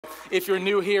if you're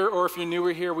new here or if you're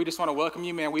newer here, we just want to welcome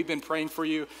you, man. We've been praying for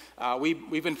you.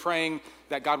 We've been praying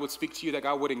that God would speak to you, that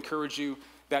God would encourage you,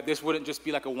 that this wouldn't just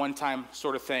be like a one-time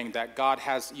sort of thing, that God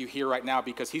has you here right now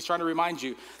because he's trying to remind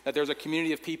you that there's a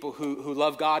community of people who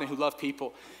love God and who love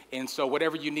people. And so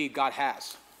whatever you need, God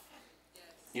has.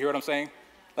 You hear what I'm saying?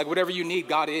 Like whatever you need,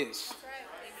 God is.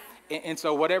 And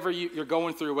so whatever you're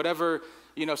going through, whatever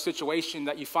situation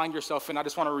that you find yourself in, I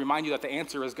just want to remind you that the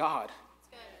answer is God.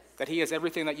 That he has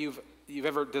everything that you've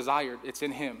ever desired. It's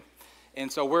in him.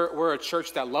 And so we're a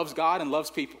church that loves God and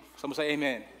loves people. Someone say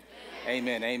amen.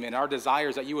 Amen. Amen. Our desire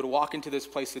is that you would walk into this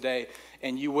place today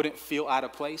and you wouldn't feel out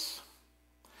of place.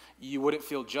 You wouldn't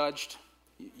feel judged.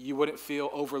 You wouldn't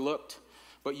feel overlooked.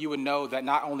 But you would know that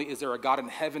not only is there a God in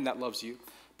heaven that loves you,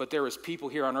 but there is people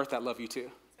here on earth that love you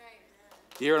too.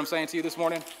 You hear what I'm saying to you this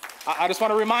morning? I just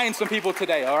want to remind some people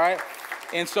today, all right?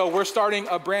 And so we're starting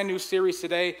a brand new series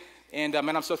today. And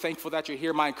man, I'm so thankful that you're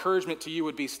here. My encouragement to you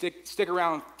would be stick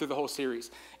around through the whole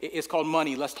series. It's called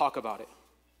Money. Let's talk about it.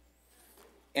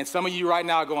 And some of you right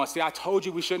now are going, see, I told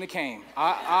you we shouldn't have came.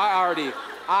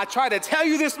 I tried to tell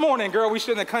you this morning, girl, we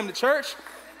shouldn't have come to church.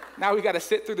 Now we got to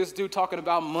sit through this dude talking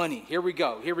about money. Here we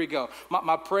go.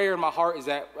 My prayer in my heart is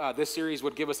that this series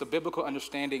would give us a biblical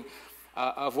understanding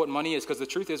of what money is. Because the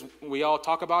truth is, we all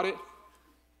talk about it.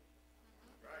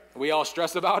 We all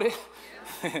stress about it.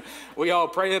 We all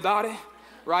pray about it.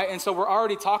 Right? And so we're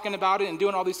already talking about it and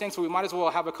doing all these things. So we might as well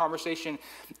have a conversation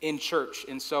in church.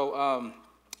 And so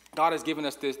God has given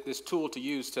us this tool to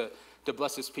use to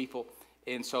bless his people.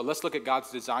 And so let's look at God's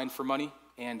design for money.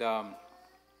 And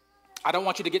I don't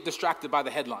want you to get distracted by the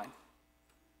headline.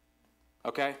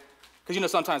 Okay?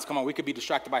 Because sometimes, come on, we could be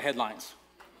distracted by headlines.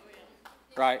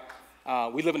 Right?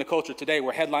 We live in a culture today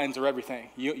where headlines are everything.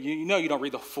 You don't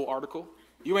read the full article.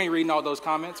 You ain't reading all those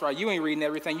comments, right? You ain't reading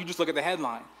everything. You just look at the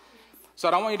headline. So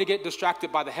I don't want you to get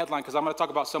distracted by the headline because I'm going to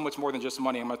talk about so much more than just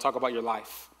money. I'm going to talk about your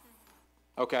life.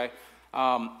 Okay?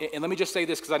 And let me just say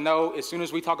this because I know as soon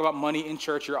as we talk about money in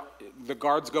church, the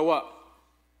guards go up.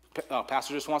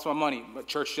 Pastor just wants my money, but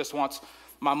church just wants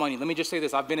my money. Let me just say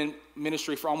this. I've been in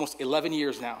ministry for almost 11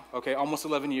 years now, okay? Almost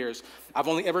 11 years. I've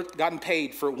only ever gotten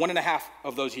paid for 1.5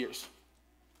 of those years,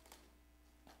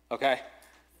 okay?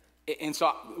 And so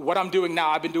what I'm doing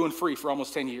now, I've been doing free for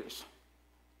almost 10 years.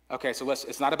 Okay, so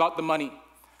it's not about the money.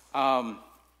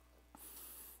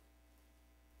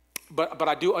 But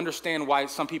I do understand why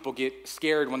some people get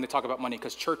scared when they talk about money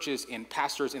because churches and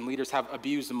pastors and leaders have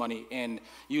abused the money and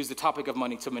used the topic of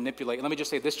money to manipulate. And let me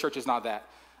just say, this church is not that.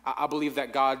 I believe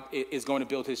that God is going to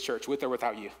build his church with or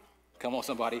without you. Come on,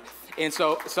 somebody. And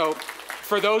so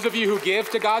for those of you who give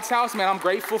to God's house, man, I'm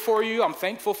grateful for you. I'm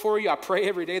thankful for you. I pray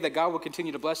every day that God will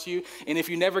continue to bless you. And if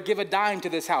you never give a dime to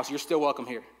this house, you're still welcome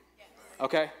here.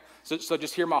 Okay? So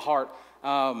just hear my heart.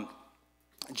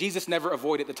 Jesus never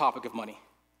avoided the topic of money.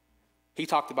 He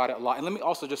talked about it a lot. And let me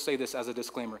also just say this as a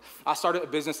disclaimer. I started a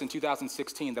business in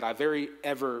 2016 that I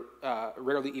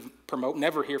rarely even promote,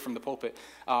 never hear from the pulpit.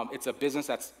 It's a business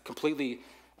that's completely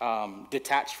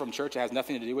detached from church. It has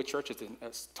nothing to do with church. It's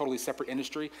a totally separate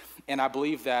industry. And I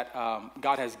believe that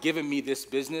God has given me this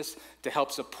business to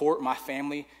help support my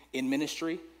family in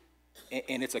ministry.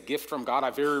 And it's a gift from God.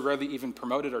 I very rarely even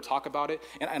promote it or talk about it.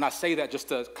 And I say that just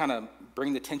to kind of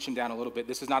bring the tension down a little bit.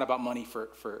 This is not about money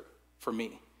for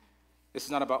me. This is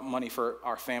not about money for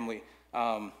our family.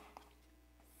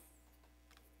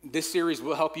 This series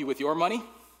will help you with your money.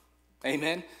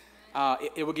 Amen.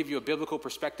 It will give you a biblical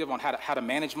perspective on how to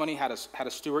manage money, how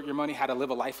to steward your money, how to live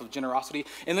a life of generosity.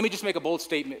 And let me just make a bold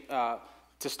statement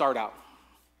to start out.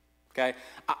 Okay?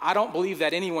 I don't believe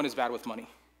that anyone is bad with money.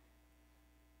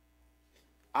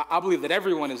 I believe that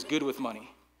everyone is good with money.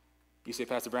 You say,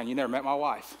 Pastor Brandon, you never met my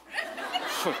wife.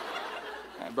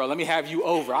 Bro, let me have you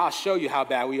over. I'll show you how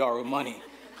bad we are with money.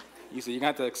 You say, you're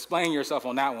going to have to explain yourself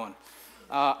on that one.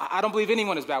 I don't believe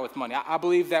anyone is bad with money. I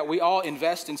believe that we all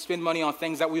invest and spend money on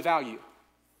things that we value.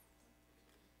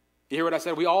 You hear what I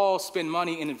said? We all spend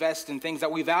money and invest in things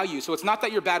that we value. So it's not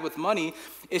that you're bad with money.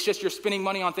 It's just you're spending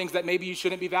money on things that maybe you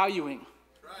shouldn't be valuing.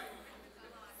 Right.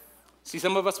 See,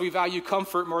 some of us, we value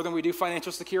comfort more than we do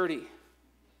financial security.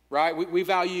 Right? We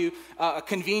value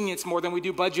convenience more than we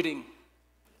do budgeting.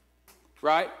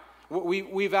 Right?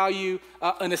 We value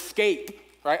an escape,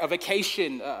 right? A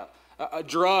vacation, a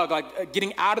drug, like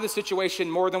getting out of the situation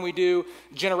more than we do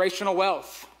generational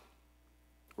wealth,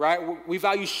 right? We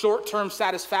value short-term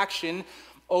satisfaction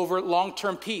over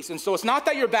long-term peace. And so it's not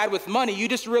that you're bad with money. You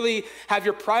just really have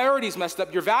your priorities messed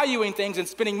up. You're valuing things and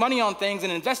spending money on things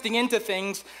and investing into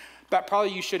things that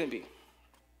probably you shouldn't be.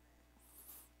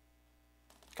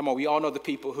 Come on, we all know the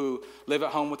people who live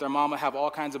at home with their mama, have all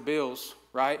kinds of bills,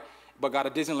 right? but got a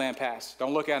Disneyland pass.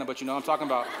 Don't look at them, but you know what I'm talking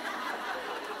about.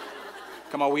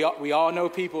 Come on, we all know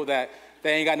people that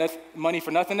they ain't got money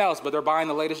for nothing else, but they're buying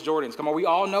the latest Jordans. Come on, we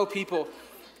all know people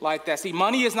like that. See,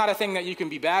 money is not a thing that you can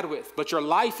be bad with, but your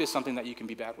life is something that you can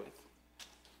be bad with.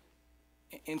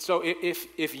 And so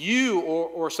if you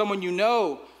or someone you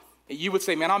know, you would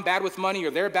say, man, I'm bad with money,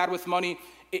 or they're bad with money,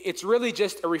 it's really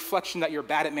just a reflection that you're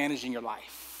bad at managing your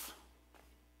life.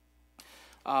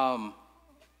 And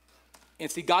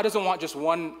see, God doesn't want just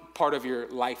one part of your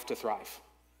life to thrive.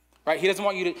 Right? He doesn't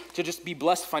want you to just be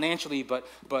blessed financially, but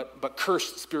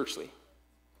cursed spiritually.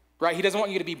 Right? He doesn't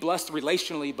want you to be blessed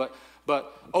relationally,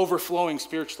 but overflowing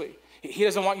spiritually. He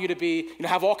doesn't want you to be,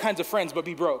 have all kinds of friends, but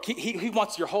be broke. He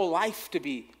wants your whole life to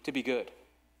be good.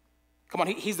 Come on,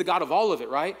 he's the God of all of it,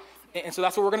 right? And so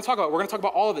that's what we're going to talk about. We're going to talk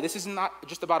about all of it. This is not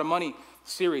just about a money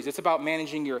series. It's about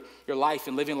managing your life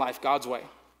and living life God's way.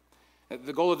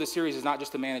 The goal of this series is not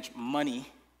just to manage money.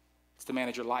 It's to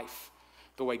manage your life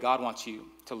the way God wants you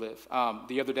to live.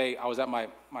 The other day, I was at my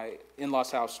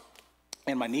in-laws' house,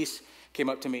 and my niece came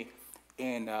up to me,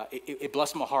 and it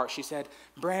blessed my heart. She said,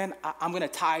 Bran, I'm going to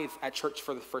tithe at church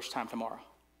for the first time tomorrow.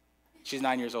 She's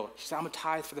 9 years old. She said, I'm going to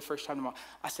tithe for the first time tomorrow.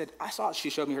 I said, I saw it. She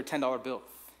showed me her $10 bill.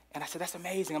 And I said, that's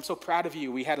amazing. I'm so proud of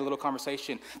you. We had a little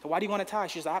conversation. So why do you want to tithe?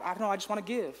 She said, I don't know. I just want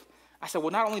to give. I said,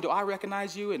 well, not only do I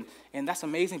recognize you, and that's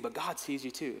amazing, but God sees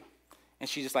you too. And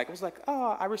she just was like,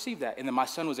 oh, I received that. And then my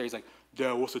son was there. He's like,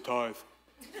 Dad, what's the tithe?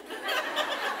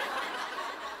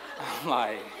 I'm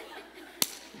like,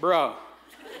 bro.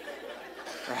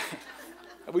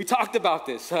 Right? We talked about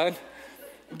this, son.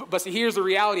 But see, here's the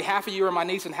reality. Half of you are my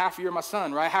niece and half of you are my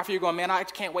son, right? Half of you are going, man, I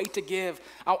can't wait to give.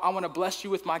 I want to bless you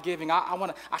with my giving. I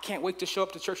can't wait to show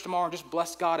up to church tomorrow and just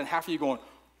bless God. And half of you going,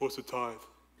 what's the tithe?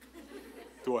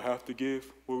 Do I have to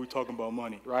give? What are we talking about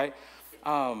money, right?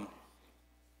 And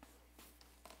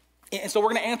so we're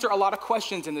going to answer a lot of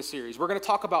questions in this series. We're going to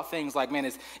talk about things like,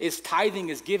 man, is tithing,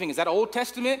 is giving, is that Old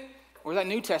Testament or is that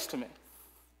New Testament?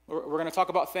 We're going to talk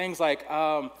about things like,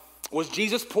 was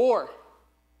Jesus poor?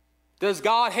 Does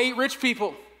God hate rich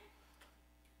people?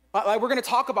 We're going to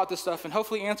talk about this stuff and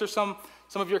hopefully answer some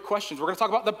of your questions. We're going to talk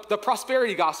about the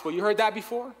prosperity gospel. You heard that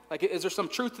before? Is there some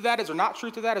truth to that? Is there not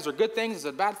truth to that? Is there good things? Is it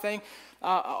a bad thing?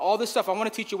 All this stuff. I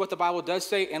want to teach you what the Bible does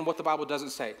say and what the Bible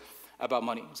doesn't say about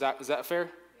money. Is that fair?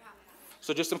 Yeah.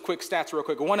 So just some quick stats real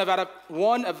quick. One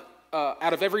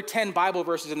out of every 10 Bible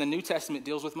verses in the New Testament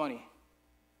deals with money.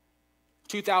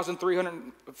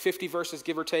 2,350 verses,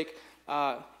 give or take,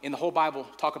 in the whole Bible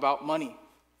talk about money.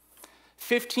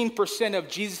 15% of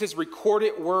Jesus'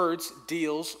 recorded words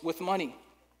deals with money.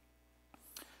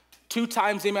 2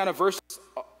 times the amount of verses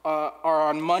are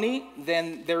on money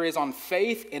than there is on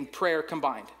faith and prayer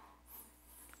combined.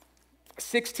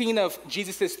 16 of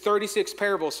Jesus' 36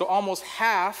 parables, so almost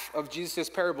half of Jesus'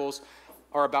 parables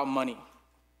are about money.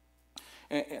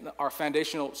 And our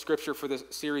foundational scripture for this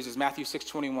series is Matthew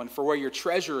 6:21. For where your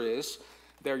treasure is,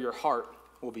 there your heart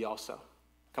will be also.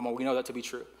 Come on, we know that to be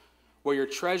true. Where your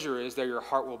treasure is, there your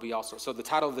heart will be also. So the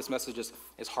title of this message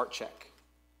is Heart Check.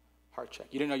 Heart Check.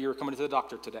 You didn't know you were coming to the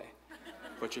doctor today,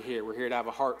 but you're here. We're here to have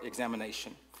a heart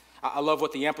examination. I love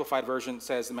what the Amplified Version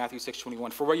says in Matthew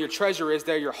 6:21. For where your treasure is,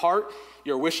 there your heart,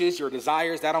 your wishes, your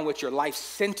desires, that on which your life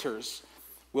centers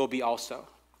will be also.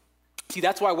 See,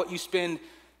 that's why what you spend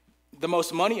the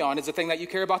most money on is the thing that you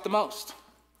care about the most,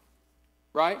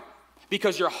 right?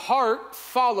 Because your heart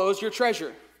follows your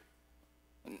treasure,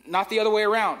 not the other way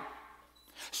around.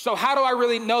 So how do I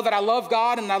really know that I love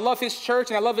God and I love his church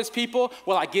and I love his people?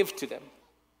 Well, I give to them.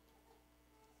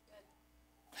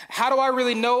 How do I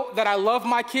really know that I love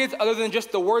my kids other than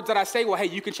just the words that I say? Well, hey,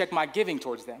 you can check my giving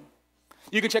towards them.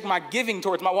 You can check my giving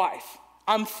towards my wife.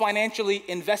 I'm financially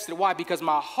invested. Why? Because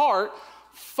my heart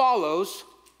follows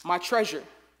my treasure.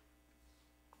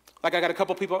 I got a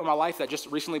couple people in my life that just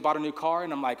recently bought a new car,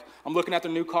 and I'm looking at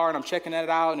their new car, and I'm checking it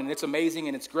out, and it's amazing,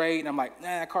 and it's great, and I'm like,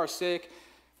 that car's sick,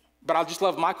 but I just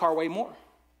love my car way more.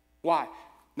 Why?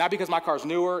 Not because my car's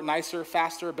newer, nicer,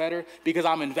 faster, better, because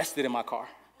I'm invested in my car,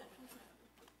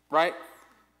 right?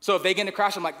 So if they get in a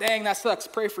crash, I'm like, dang, that sucks,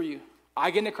 pray for you.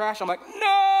 I get in a crash, I'm like,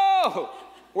 no,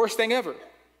 worst thing ever,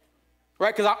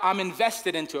 right? Because I'm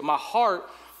invested into it. My heart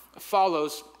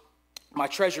follows my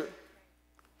treasure.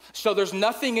 So there's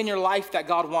nothing in your life that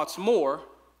God wants more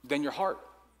than your heart.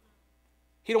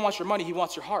 He don't want your money, he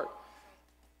wants your heart.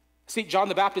 See, John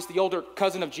the Baptist, the older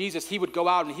cousin of Jesus, he would go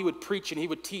out and he would preach and he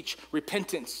would teach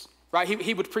repentance, right?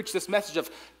 He would preach this message of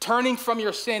turning from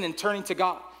your sin and turning to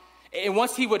God. And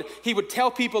once he would tell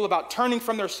people about turning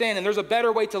from their sin and there's a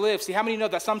better way to live. See, how many know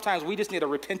that sometimes we just need a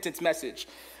repentance message?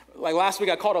 Like last week,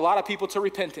 I called a lot of people to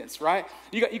repentance, right?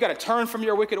 You got to turn from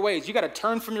your wicked ways. You got to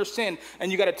turn from your sin,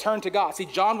 and you got to turn to God. See,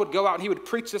 John would go out and he would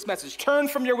preach this message. Turn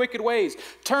from your wicked ways.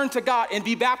 Turn to God and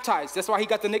be baptized. That's why he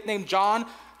got the nickname John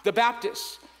the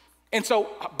Baptist. And so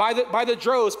by the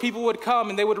droves, people would come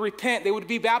and they would repent. They would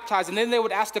be baptized. And then they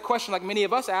would ask the question like many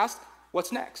of us asked,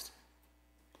 what's next?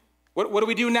 What do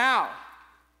we do now?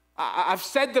 I've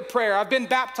said the prayer. I've been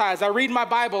baptized. I read my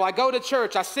Bible. I go to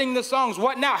church. I sing the songs.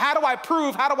 What now? How do I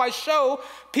prove? How do I show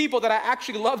people that I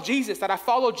actually love Jesus, that I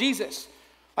follow Jesus?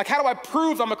 Like, how do I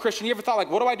prove I'm a Christian? You ever thought,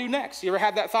 like, what do I do next? You ever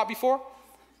had that thought before?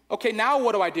 Okay, now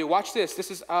what do I do? Watch this.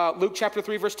 This is Luke chapter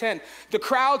 3, verse 10. The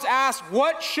crowds asked,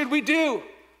 what should we do?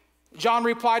 John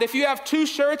replied, if you have 2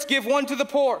 shirts, give one to the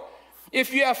poor.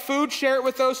 If you have food, share it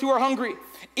with those who are hungry.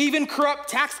 Even corrupt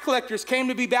tax collectors came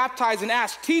to be baptized and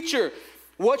asked, teacher,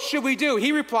 what should we do?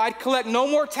 He replied, collect no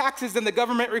more taxes than the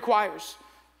government requires.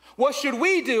 What should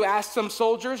we do? Asked some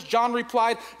soldiers. John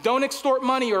replied, don't extort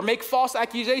money or make false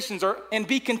accusations and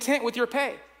be content with your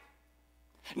pay.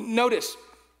 Notice,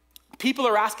 people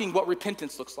are asking what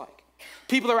repentance looks like.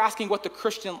 People are asking what the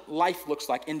Christian life looks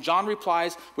like. And John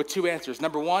replies with 2 answers.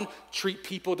 Number 1, treat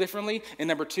people differently. And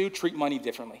number 2, treat money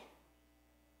differently.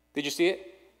 Did you see it?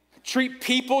 Treat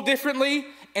people differently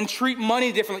and treat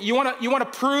money differently. You want to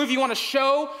prove, you want to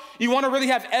show, you want to really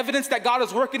have evidence that God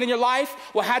is working in your life.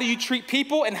 Well, how do you treat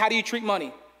people and how do you treat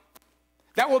money?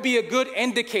 That will be a good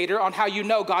indicator on how you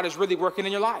know God is really working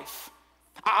in your life.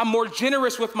 I'm more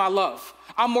generous with my love.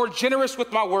 I'm more generous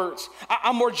with my words.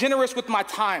 I'm more generous with my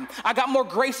time. I got more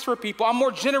grace for people. I'm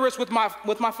more generous with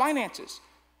my finances.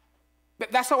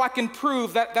 That's how I can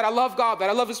prove that I love God, that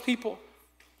I love his people.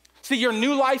 See, your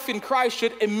new life in Christ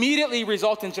should immediately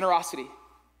result in generosity.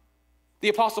 The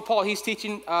Apostle Paul, he's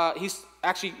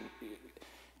actually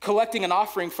collecting an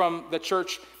offering from the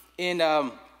church in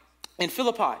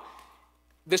Philippi.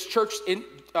 This church in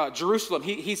Jerusalem,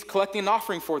 he's collecting an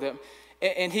offering for them.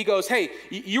 And he goes, hey,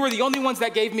 you were the only ones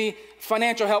that gave me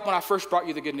financial help when I first brought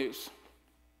you the good news.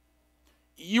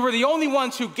 You were the only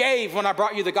ones who gave when I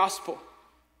brought you the gospel.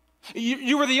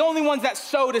 You were the only ones that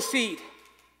sowed a seed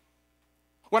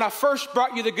when I first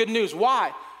brought you the good news.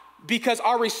 Why? Because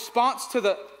our response to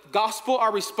the gospel,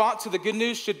 our response to the good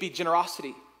news should be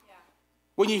generosity. Yeah.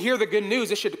 When you hear the good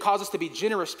news, it should cause us to be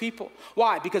generous people.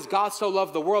 Why? Because God so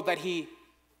loved the world that he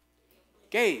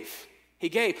gave. He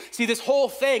gave. See, this whole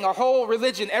thing, our whole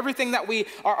religion, everything that we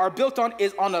are built on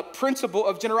is on a principle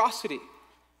of generosity.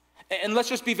 And let's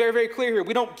just be very, very clear here.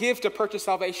 We don't give to purchase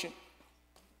salvation.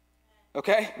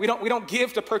 Okay? We don't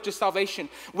give to purchase salvation.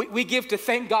 We give to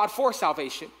thank God for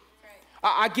salvation.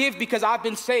 I give because I've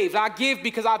been saved. I give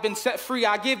because I've been set free.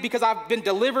 I give because I've been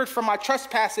delivered from my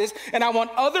trespasses. And I want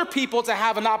other people to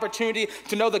have an opportunity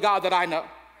to know the God that I know.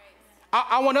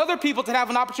 I want other people to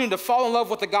have an opportunity to fall in love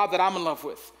with the God that I'm in love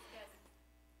with.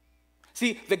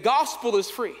 See, the gospel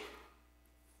is free,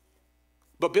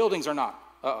 but buildings are not.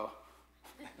 Uh-oh.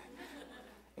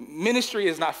 Ministry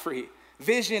is not free.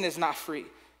 Vision is not free.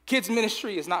 Kids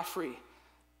ministry is not free.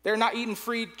 They're not eating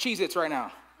free Cheez-Its right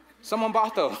now. Someone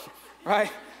bought those,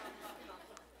 right?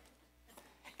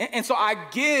 And so I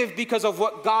give because of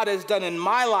what God has done in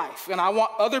my life. And I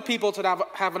want other people to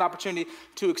have an opportunity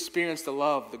to experience the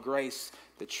love, the grace,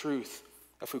 the truth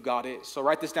of who God is. So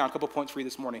write this down, a couple points for you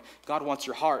this morning. God wants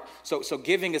your heart. So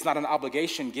giving is not an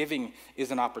obligation. Giving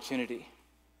is an opportunity.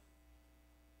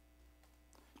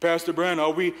 Pastor Brand,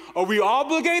 are we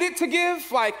obligated to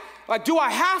give? Like, do I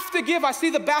have to give? I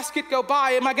see the basket go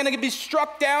by. Am I going to be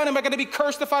struck down? Am I going to be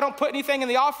cursed if I don't put anything in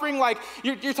the offering? Like,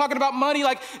 you're talking about money.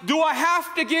 Like, do I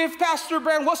have to give, Pastor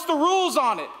Brand? What's the rules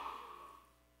on it?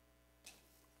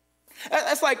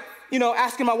 That's like,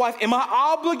 asking my wife, am I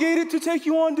obligated to take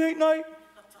you on date night?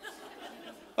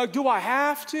 Like, do I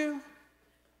have to?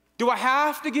 Do I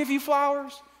have to give you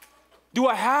flowers? Do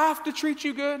I have to treat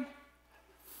you good?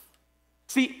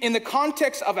 See, in the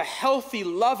context of a healthy,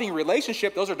 loving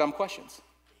relationship, those are dumb questions.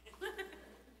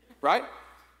 Right?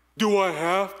 Do I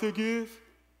have to give?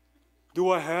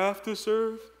 Do I have to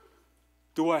serve?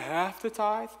 Do I have to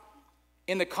tithe?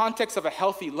 In the context of a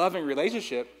healthy, loving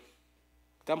relationship,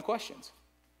 dumb questions.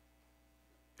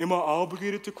 Am I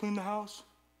obligated to clean the house?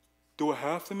 Do I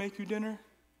have to make you dinner?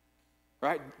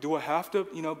 Right? Do I have to,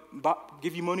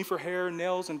 give you money for hair,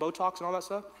 nails, and Botox and all that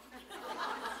stuff?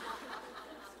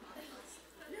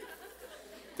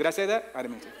 Did I say that? I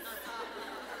didn't mean to.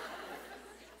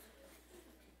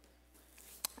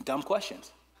 Dumb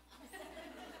questions.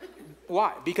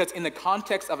 Why? Because in the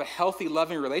context of a healthy,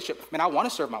 loving relationship, man, I want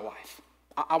to serve my wife.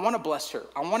 I want to bless her.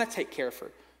 I want to take care of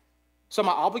her. So am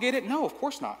I obligated? No, of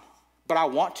course not. But I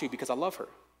want to because I love her.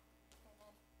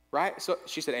 right? So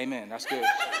she said, amen, that's good.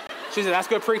 She said, that's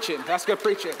good preaching, that's good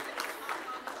preaching.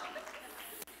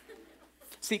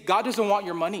 See, God doesn't want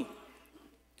your money.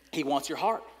 He wants your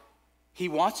heart. He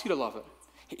wants you to love him.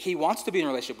 He wants to be in a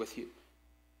relationship with you.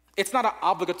 It's not an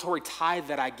obligatory tithe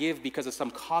that I give because of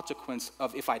some consequence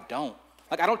of if I don't.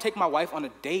 Like, I don't take my wife on a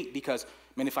date because,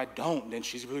 man, if I don't, then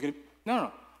she's really going to.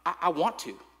 No. I want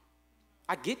to.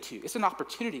 I get to. It's an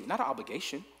opportunity, not an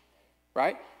obligation,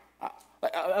 right?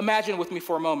 Imagine with me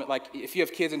for a moment, like, if you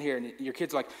have kids in here and your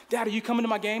kids are like, Dad, are you coming to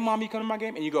my game? Mom, are you coming to my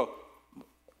game? And you go,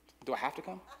 do I have to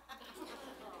come?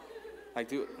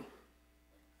 Like,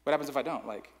 what happens if I don't?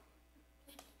 Like,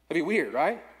 that'd be weird,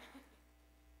 right?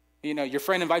 You know, your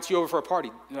friend invites you over for a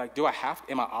party. You're like,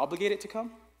 am I obligated to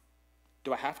come?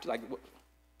 Do I have to? Like,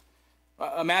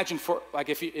 imagine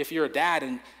if you're a dad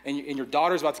and your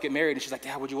daughter's about to get married and she's like,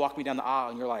 Dad, would you walk me down the aisle?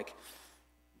 And you're like,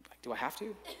 do I have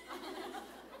to?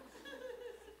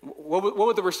 What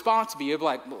would the response be? You'd be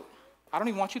like, well, I don't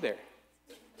even want you there,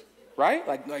 right?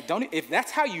 Like don't. If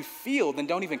that's how you feel, then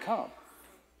don't even come.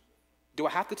 Do I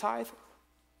have to tithe?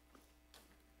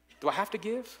 Do I have to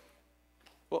give?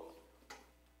 Well,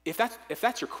 if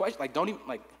that's your question, like, don't even,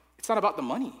 like, it's not about the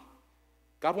money.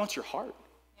 God wants your heart.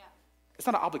 Yeah. It's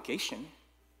not an obligation.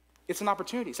 It's an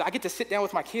opportunity. So I get to sit down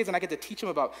with my kids and I get to teach them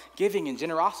about giving and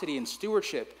generosity and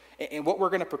stewardship and what we're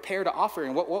going to prepare to offer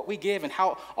and what we give and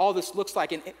how all this looks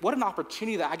like. And what an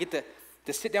opportunity that I get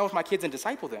to sit down with my kids and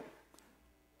disciple them.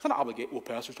 It's not an obligation. Well,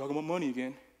 Pastor's talking about money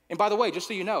again. And by the way, just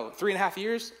so you know, 3.5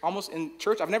 years almost in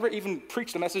church, I've never even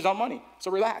preached a message on money. So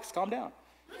relax, calm down.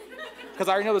 Because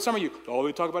I already know that some of you, all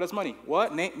we talk about is money.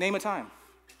 What? Name a time.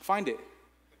 Find it.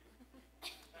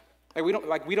 We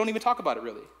don't even talk about it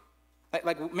really.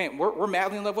 Man, we're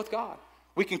madly in love with God.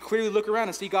 We can clearly look around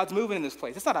and see God's moving in this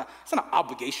place. It's not an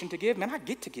obligation to give. Man, I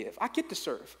get to give. I get to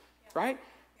serve, right?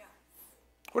 Yeah.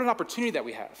 What an opportunity that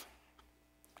we have.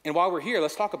 And while we're here,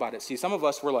 let's talk about it. See, some of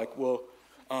us were like, well,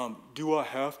 do I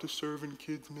have to serve in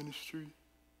kids ministry?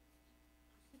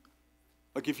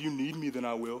 Like, if you need me, then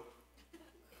I will.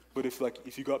 But if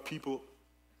you got people,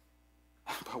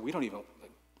 but we don't even,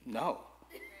 no.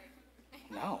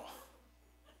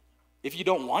 If you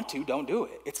don't want to, don't do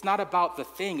it. It's not about the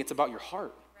thing, it's about your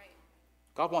heart. Right.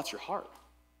 God wants your heart.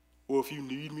 Well, if you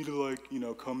need me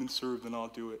to come and serve, then I'll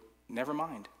do it. Never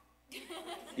mind. You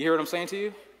hear what I'm saying to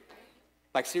you?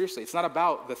 Like, seriously, it's not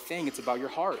about the thing, it's about your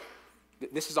heart.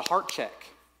 This is a heart check.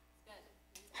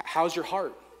 How's your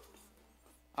heart?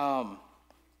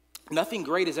 Nothing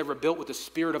great is ever built with the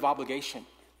spirit of obligation.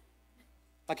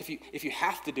 Like, if you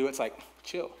have to do it, it's like,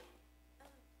 chill.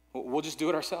 We'll just do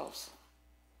it ourselves.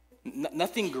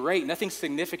 Nothing great, nothing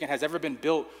significant has ever been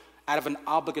built out of an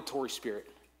obligatory spirit.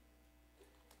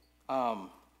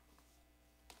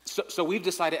 So we've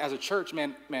decided as a church,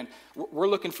 man, we're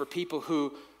looking for people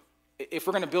who, if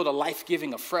we're going to build a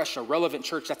life-giving, a fresh, a relevant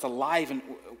church that's alive and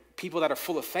people that are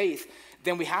full of faith,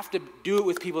 then we have to do it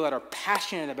with people that are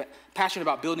passionate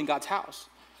about building God's house,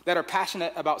 that are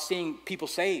passionate about seeing people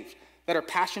saved, that are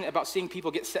passionate about seeing people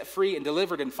get set free and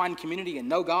delivered and find community and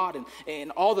know God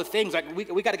and all the things. Like,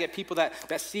 we got to get people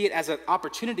that see it as an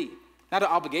opportunity, not an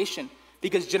obligation,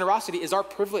 because generosity is our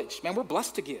privilege. Man, we're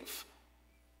blessed to give.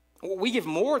 We give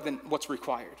more than what's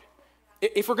required.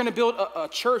 If we're going to build a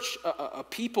church, a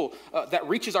people that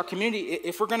reaches our community,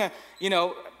 if we're going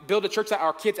to, build a church that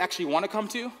our kids actually want to come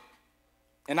to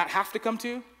and not have to come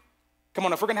to, come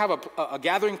on, if we're going to have a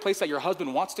gathering place that your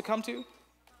husband wants to come to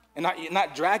and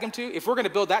not drag him to, if we're going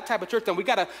to build that type of church, then we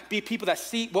got to be people that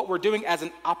see what we're doing as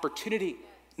an opportunity,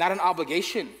 not an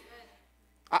obligation.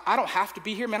 I don't have to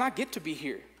be here, man, I get to be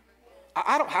here.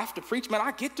 I don't have to preach, man,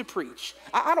 I get to preach.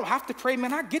 I don't have to pray,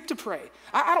 man, I get to pray.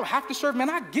 I don't have to serve, man,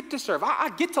 I get to serve. I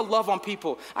get to love on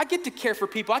people. I get to care for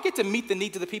people. I get to meet the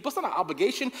needs of the people. It's not an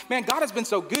obligation. Man, God has been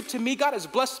so good to me. God has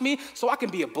blessed me so I can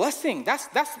be a blessing. That's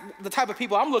the type of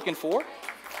people I'm looking for.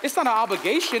 It's not an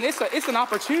obligation. It's an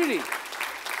opportunity.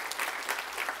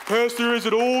 Pastor, is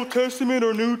it Old Testament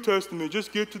or New Testament?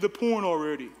 Just get to the point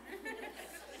already.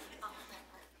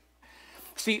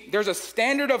 See, there's a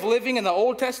standard of living in the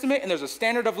Old Testament and there's a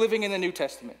standard of living in the New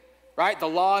Testament, right? The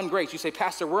law and grace. You say,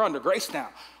 Pastor, we're under grace now.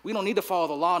 We don't need to follow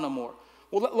the law no more.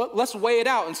 Well, let's weigh it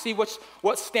out and see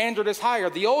what standard is higher.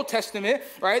 The Old Testament,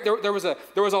 right? There was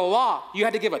a law. You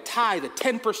had to give a tithe, the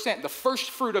 10%, the first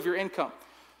fruit of your income,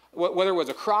 whether it was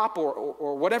a crop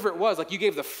or whatever it was. Like, you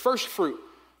gave the first fruit.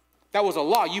 That was a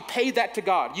law. You paid that to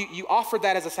God. You offered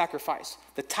that as a sacrifice.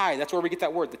 The tithe, that's where we get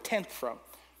that word, the tenth from.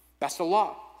 That's the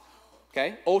law.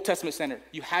 Okay? Old Testament standard.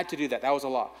 You had to do that. That was a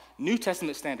law. New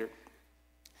Testament standard.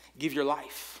 Give your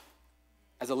life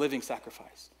as a living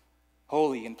sacrifice,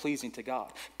 holy and pleasing to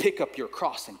God. Pick up your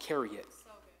cross and carry it.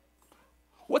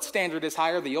 What standard is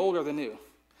higher, the old or the new?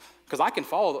 Because I can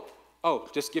follow,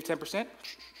 just give 10%. I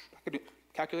could do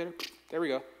calculator. There we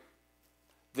go.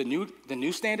 The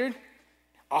new standard,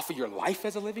 offer your life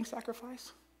as a living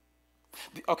sacrifice.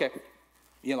 Okay,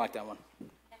 you didn't like that one.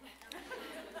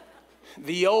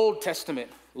 The Old Testament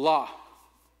law,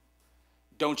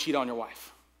 don't cheat on your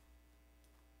wife.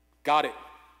 Got it.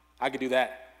 I could do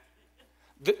that.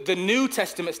 The New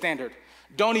Testament standard,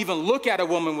 don't even look at a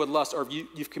woman with lust, or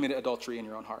you've committed adultery in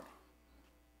your own heart.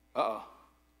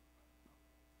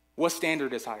 What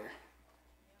standard is higher?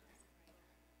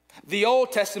 The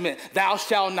Old Testament, thou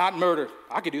shalt not murder.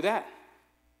 I could do that.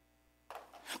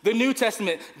 The New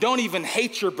Testament, don't even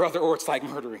hate your brother or it's like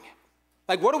murdering him.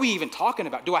 Like, what are we even talking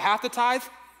about? Do I have to tithe?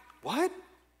 What?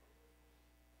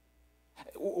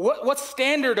 What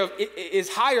standard is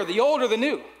higher, the old or the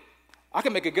new? I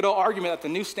can make a good old argument that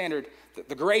the new standard,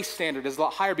 the grace standard, is a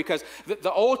lot higher because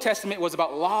the Old Testament was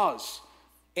about laws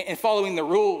and following the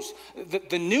rules.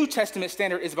 The New Testament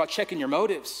standard is about checking your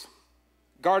motives,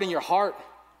 guarding your heart,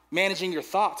 managing your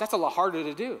thoughts. That's a lot harder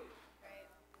to do.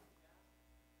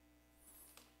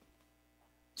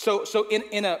 So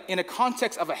in a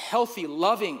context of a healthy,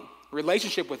 loving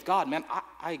relationship with God, man,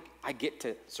 I get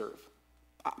to serve.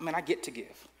 I get to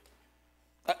give.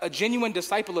 A genuine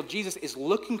disciple of Jesus is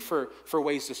looking for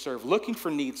ways to serve, looking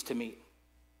for needs to meet,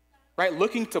 right?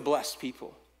 Looking to bless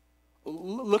people,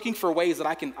 looking for ways that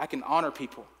I can honor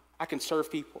people, I can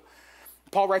serve people.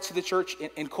 Paul writes to the church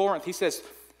in Corinth. He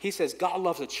says, God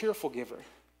loves a cheerful giver.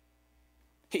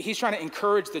 He's trying to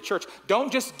encourage the church.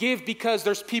 Don't just give because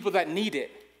there's people that need it.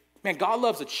 Man, God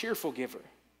loves a cheerful giver.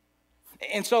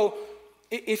 And so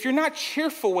if you're not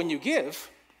cheerful when you give,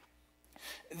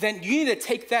 then you need to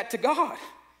take that to God.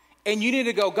 And you need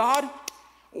to go, God,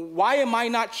 why am I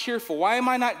not cheerful? Why am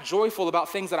I not joyful about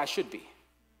things that I should be?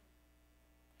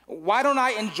 Why don't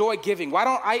I enjoy giving? Why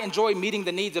don't I enjoy meeting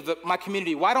the needs of my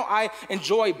community? Why don't I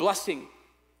enjoy blessing?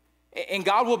 And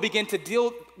God will begin to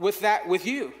deal with that with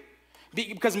you.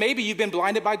 Because maybe you've been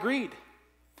blinded by greed.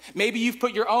 Maybe you've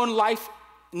put your own life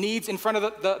needs in front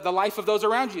of the life of those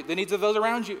around you, the needs of those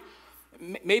around you.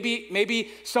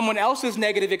 Maybe someone else's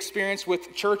negative experience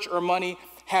with church or money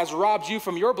has robbed you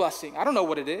from your blessing. I don't know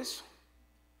what it is,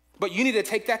 but you need to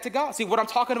take that to God. See, what I'm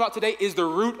talking about today is the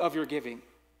root of your giving.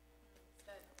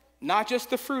 Not just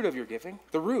the fruit of your giving,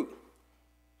 the root.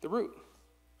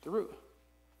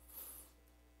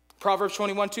 Proverbs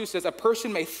 21:2 says, a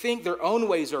person may think their own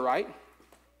ways are right,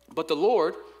 but the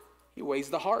Lord, he weighs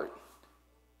the heart.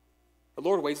 The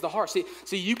Lord weighs the heart.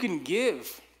 See, you can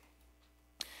give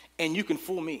and you can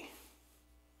fool me,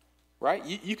 right?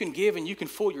 You can give and you can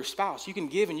fool your spouse. You can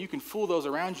give and you can fool those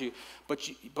around you, but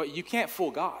you can't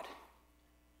fool God.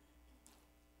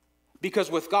 Because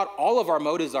with God, all of our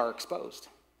motives are exposed.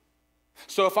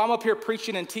 So if I'm up here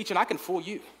preaching and teaching, I can fool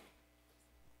you,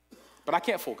 but I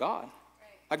can't fool God.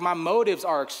 Like, my motives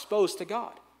are exposed to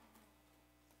God.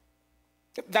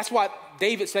 That's why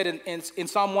David said in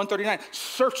Psalm 139,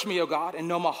 search me, O God, and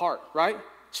know my heart, right?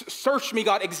 Search me,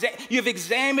 God. You have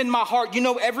examined my heart. You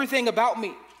know everything about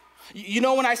me. You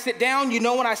know when I sit down. You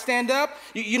know when I stand up.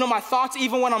 You know my thoughts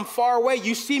even when I'm far away.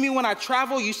 You see me when I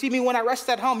travel. You see me when I rest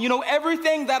at home. You know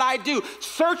everything that I do.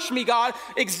 Search me, God.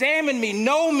 Examine me.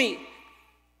 Know me.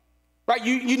 Right?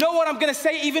 You know what I'm going to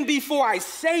say even before I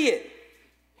say it.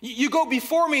 You go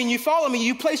before me and you follow me.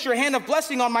 You place your hand of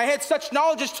blessing on my head. Such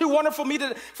knowledge is too wonderful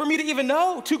for me to even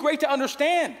know, too great to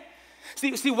understand.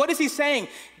 See, what is he saying?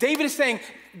 David is saying,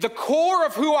 the core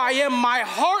of who I am, my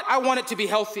heart, I want it to be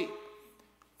healthy.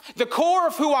 The core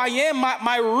of who I am,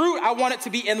 my root, I want it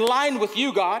to be in line with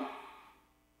you, God.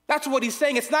 That's what he's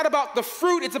saying. It's not about the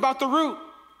fruit, it's about the root.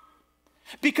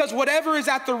 Because whatever is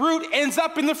at the root ends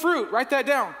up in the fruit. Write that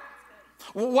down.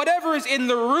 Whatever is in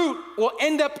the root will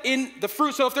end up in the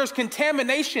fruit. So if there's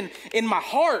contamination in my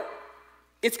heart,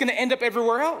 it's going to end up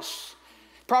everywhere else.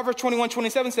 Proverbs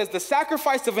 21:27 says, the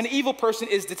sacrifice of an evil person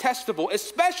is detestable,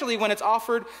 especially when it's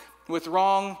offered with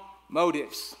wrong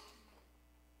motives.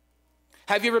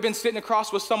 Have you ever been sitting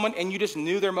across with someone and you just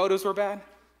knew their motives were bad?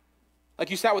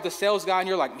 Like, you sat with a sales guy and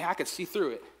you're like, man, I could see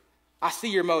through it. I see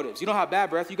your motives. You don't have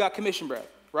bad breath. You got commission breath,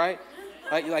 right?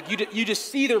 Like you just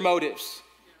see their motives.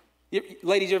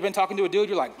 Ladies, you ever been talking to a dude?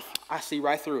 You're like, I see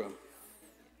right through him.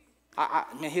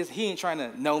 Man, he ain't trying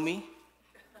to know me.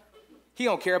 He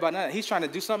don't care about nothing. He's trying to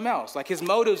do something else. Like, his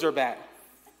motives are bad.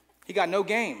 He got no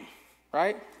game,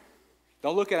 right?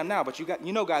 Don't look at him now, but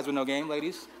you know guys with no game,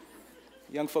 ladies.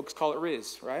 Young folks call it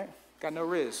Riz, right? Got no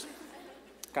Riz.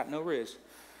 But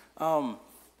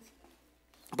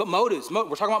motives,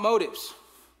 we're talking about motives.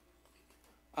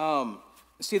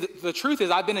 See, the truth is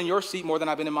I've been in your seat more than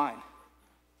I've been in mine.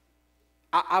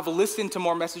 I've listened to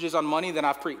more messages on money than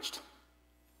I've preached.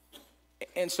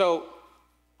 And so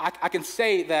I can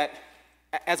say that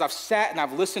as I've sat and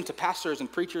I've listened to pastors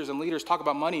and preachers and leaders talk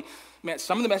about money, man,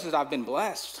 some of the messages I've been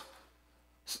blessed.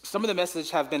 Some of the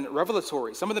messages have been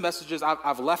revelatory. Some of the messages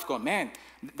I've left going, man,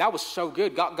 that was so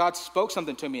good. God spoke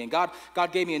something to me, and God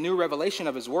gave me a new revelation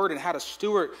of his word and how to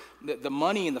steward the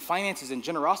money and the finances and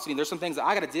generosity. And there's some things that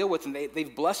I got to deal with, and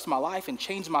they've blessed my life and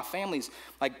changed my family's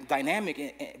like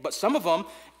dynamic. But some of them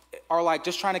are like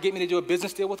just trying to get me to do a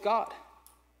business deal with God.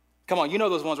 Come on, you know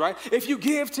those ones, right? If you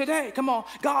give today, come on,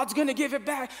 God's going to give it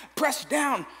back. Pressed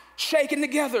down, shaken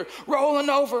together, rolling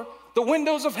over. The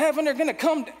windows of heaven are going to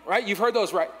come down, right? You've heard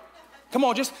those, right? Come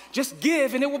on, just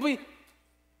give and it will be.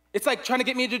 It's like trying to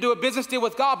get me to do a business deal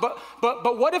with God.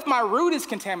 But what if my root is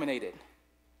contaminated?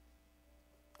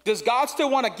 Does God still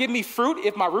want to give me fruit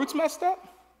if my root's messed up?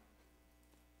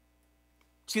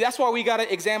 See, that's why we got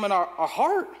to examine our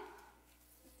heart.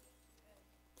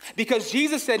 Because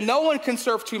Jesus said no one can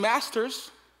serve two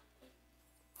masters.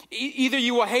 Either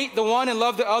you will hate the one and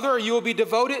love the other, or you will be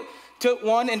devoted to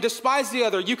one and despise the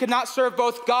other. You cannot serve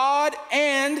both God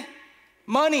and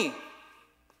money.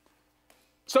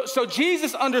 So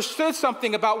Jesus understood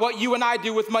something about what you and I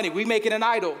do with money. We make it an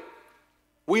idol.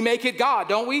 We make it God,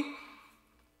 don't we?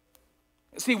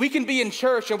 See, we can be in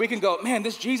church and we can go, man,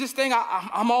 this Jesus thing,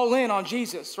 I'm all in on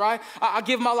Jesus, right? I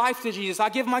give my life to Jesus. I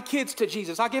give my kids to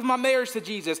Jesus. I give my marriage to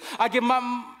Jesus. I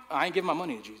ain't give my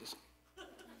money to Jesus.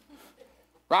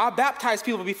 Right? I baptized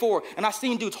people before, and I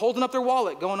seen dudes holding up their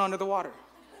wallet going under the water.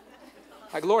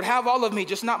 Like, Lord, have all of me,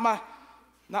 just not my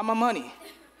money.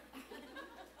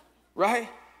 Right?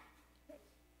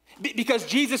 Because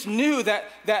Jesus knew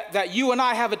that you and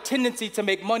I have a tendency to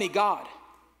make money God.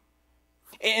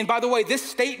 And by the way, this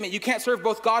statement, you can't serve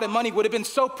both God and money, would have been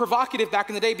so provocative back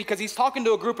in the day because he's talking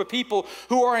to a group of people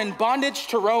who are in bondage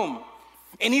to Rome.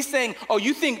 And he's saying, oh,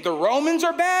 you think the Romans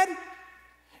are bad?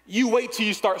 You wait till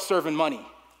you start serving money.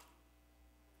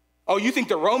 Oh, you think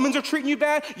the Romans are treating you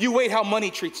bad? You wait how money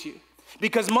treats you.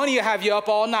 Because money will have you up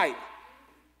all night.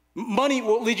 Money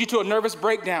will lead you to a nervous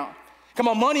breakdown. Come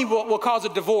on, money will cause a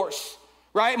divorce,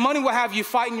 right? Money will have you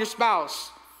fighting your spouse.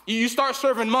 You start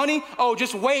serving money, oh,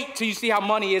 just wait till you see how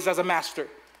money is as a master.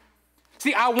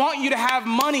 See, I want you to have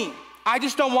money. I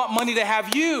just don't want money to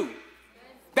have you.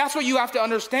 That's what you have to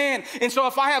understand. And so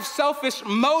if I have selfish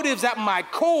motives at my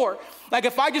core, like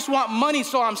if I just want money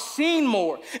so I'm seen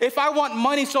more, if I want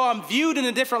money so I'm viewed in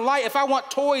a different light, if I want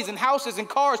toys and houses and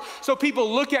cars so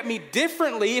people look at me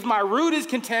differently, if my root is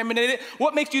contaminated,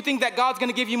 what makes you think that God's going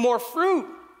to give you more fruit?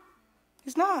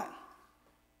 He's not.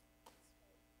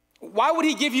 Why would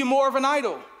he give you more of an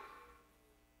idol?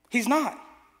 He's not.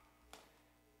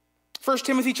 1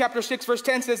 Timothy chapter 6, verse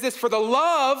 10 says this, for the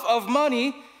love of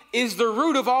money is the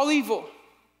root of all evil.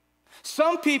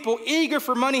 Some people eager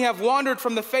for money have wandered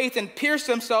from the faith and pierced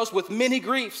themselves with many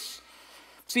griefs.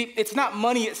 See, it's not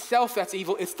money itself that's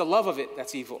evil, it's the love of it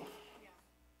that's evil.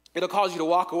 It'll cause you to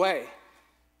walk away.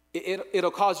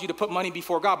 It'll cause you to put money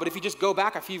before God. But if you just go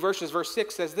back a few verses, verse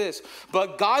 6 says this,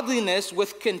 but godliness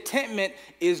with contentment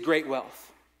is great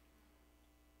wealth.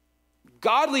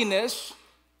 Godliness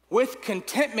with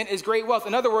contentment is great wealth.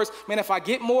 In other words, man, if I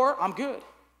get more, I'm good.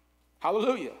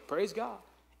 Hallelujah. Praise God.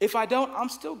 If I don't, I'm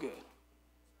still good.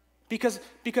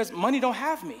 Because money don't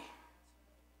have me.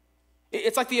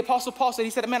 It's like the Apostle Paul said.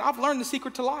 He said, man, I've learned the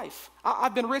secret to life.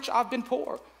 I've been rich. I've been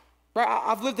poor. Right?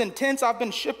 I've lived in tents. I've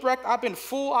been shipwrecked. I've been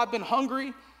full. I've been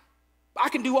hungry. I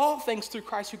can do all things through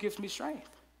Christ who gives me strength.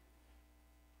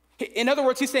 In other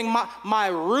words, he's saying my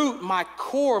root, my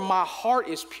core, my heart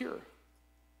is pure.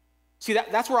 See,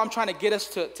 that's where I'm trying to get us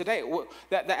to today.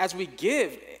 That as we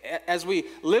give, as we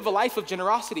live a life of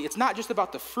generosity, it's not just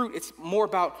about the fruit. It's more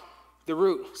about the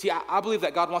root. See, I believe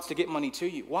that God wants to get money to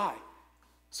you. Why?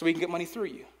 So he can get money through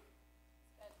you.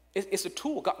 It's a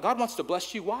tool. God wants to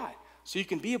bless you. Why? So you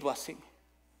can be a blessing.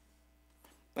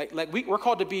 We're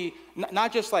called to be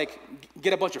not just like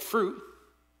get a bunch of fruit,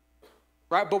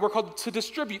 right? But we're called to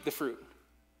distribute the fruit.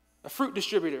 A fruit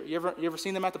distributor. You ever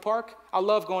seen them at the park? I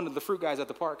love going to the fruit guys at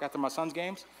the park after my son's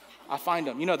games. I find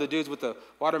them. You know the dudes with the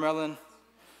watermelon,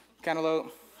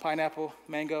 cantaloupe, pineapple,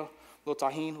 mango, little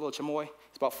tahini, little chamoy.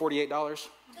 It's about $48.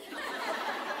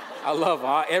 I love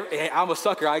them. I'm a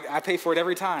sucker. I pay for it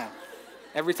every time.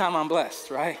 Every time I'm blessed,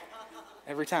 right?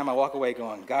 Every time I walk away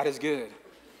going, God is good.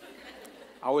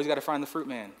 I always got to find the fruit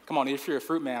man. Come on, if you're a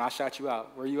fruit man, I'll shout you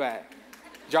out. Where you at?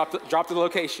 Drop the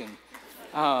location.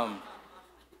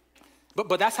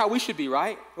 But that's how we should be,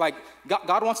 right? Like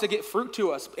God wants to get fruit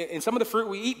to us. And some of the fruit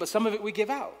we eat, but some of it we give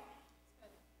out.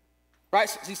 right?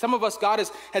 See, some of us, God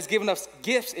has given us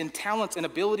gifts and talents and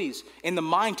abilities in the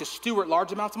mind to steward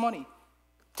large amounts of money,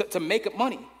 to make up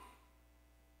money.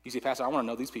 You say, Pastor, I want to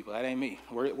know these people. That ain't me.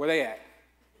 Where they at?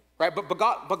 Right?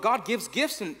 But God gives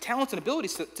gifts and talents and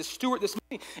abilities to steward this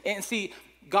money. And see,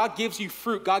 God gives you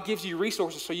fruit. God gives you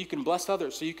resources so you can bless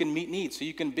others, so you can meet needs, so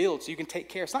you can build, so you can take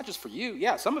care. It's not just for you.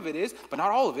 Yeah, some of it is, but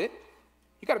not all of it.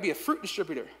 You got to be a fruit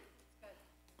distributor.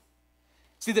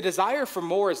 See, the desire for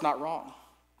more is not wrong.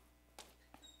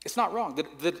 It's not wrong.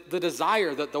 The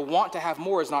desire, the want to have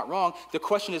more is not wrong. The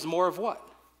question is more of what?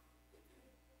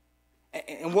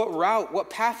 And what route, what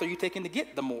path are you taking to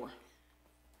get the more?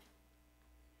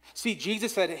 See,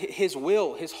 Jesus said his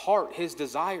will, his heart, his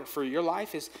desire for your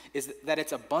life is that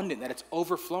it's abundant, that it's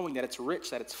overflowing, that it's rich,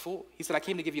 that it's full. He said, I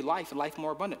came to give you life and life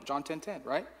more abundant. John 10:10,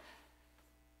 right?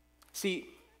 See,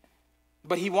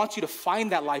 but he wants you to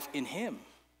find that life in him.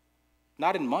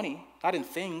 Not in money, not in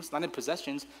things, not in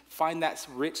possessions. Find that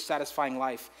rich, satisfying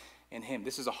life in him.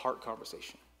 This is a heart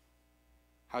conversation.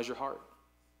 How's your heart?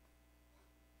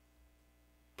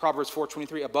 Proverbs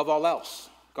 4:23, above all else,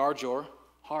 guard your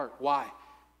heart. Why?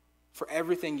 For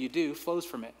everything you do flows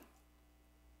from it.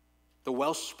 The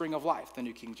wellspring of life, the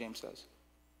New King James says.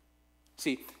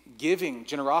 See, giving,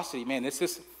 generosity, man, it's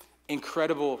this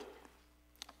incredible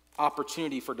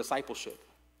opportunity for discipleship.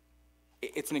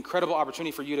 It's an incredible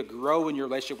opportunity for you to grow in your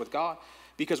relationship with God,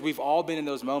 because we've all been in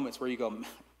those moments where you go,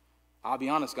 I'll be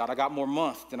honest, God, I got more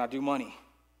month than I do money.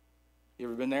 You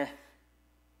ever been there?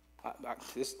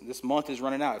 This month is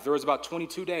running out. If there was about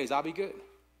 22 days, I'll be good.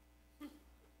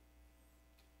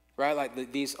 Right?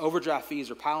 Like these overdraft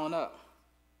fees are piling up.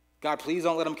 God, please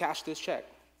don't let them cash this check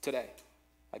today.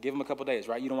 I give them a couple days,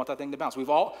 right? You don't want that thing to bounce.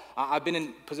 I've been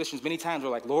in positions many times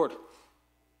where like, Lord,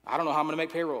 I don't know how I'm going to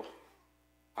make payroll.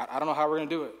 I don't know how we're going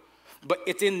to do it. But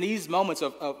it's in these moments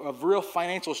of real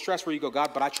financial stress where you go,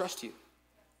 God, but I trust you.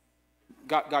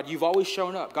 God, you've always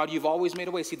shown up. God, you've always made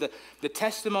a way. See, the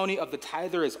testimony of the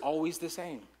tither is always the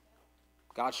same.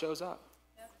 God shows up.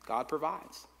 God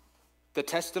provides. The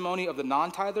testimony of the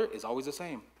non-tither is always the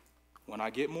same. When I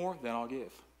get more, then I'll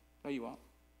give. No, you won't.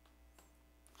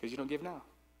 Because you don't give now.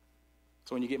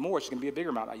 So when you get more, it's going to be a bigger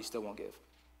amount that you still won't give.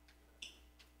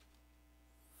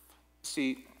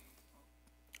 See,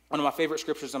 one of my favorite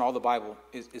scriptures in all the Bible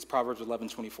is Proverbs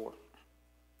 11:24.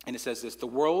 And it says this, the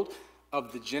world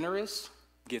of the generous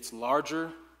gets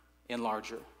larger and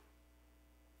larger,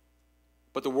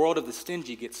 but the world of the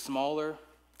stingy gets smaller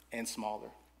and smaller.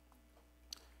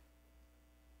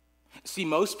 See,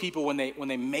 most people, when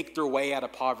they make their way out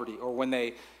of poverty, or when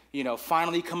they,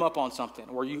 finally come up on something,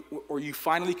 or you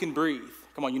finally can breathe.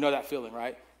 Come on, you know that feeling,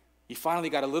 right? You finally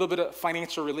got a little bit of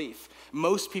financial relief.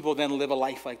 Most people then live a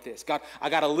life like this. God, I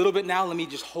got a little bit now, let me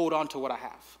just hold on to what I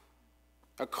have.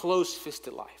 A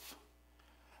close-fisted life.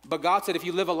 But God said if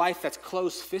you live a life that's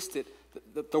close-fisted,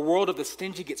 the world of the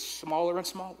stingy gets smaller and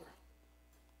smaller.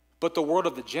 But the world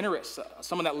of the generous,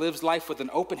 someone that lives life with an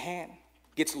open hand,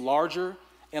 gets larger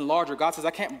and larger. God says,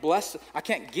 I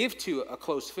can't give to a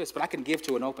closed fist, but I can give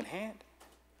to an open hand.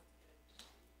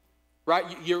 Right?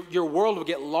 Your world will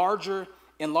get larger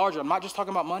and larger. I'm not just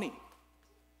talking about money.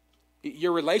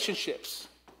 Your relationships,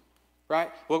 right,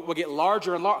 will get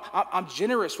larger and larger. I'm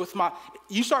generous with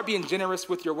you start being generous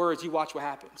with your words, you watch what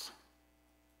happens.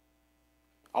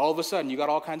 All of a sudden, you got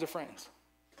all kinds of friends.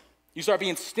 You start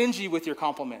being stingy with your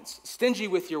compliments, stingy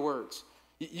with your words.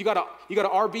 You got a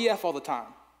RBF all the time.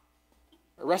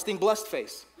 A resting blessed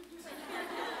face.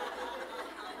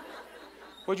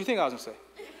 What do you think I was going to say?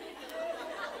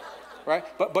 Right?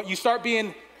 But you start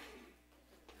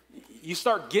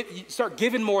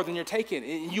giving more than you're taking.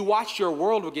 And you watch your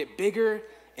world will get bigger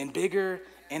and bigger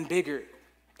and bigger.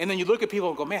 And then you look at people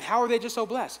and go, man, how are they just so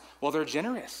blessed? Well, they're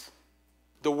generous.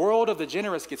 The world of the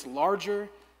generous gets larger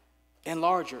and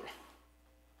larger.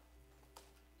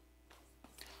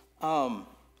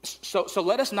 So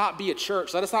let us not be a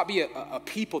church. Let us not be a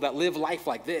people that live life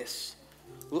like this.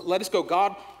 Let us go,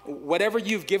 God, whatever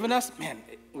you've given us, man,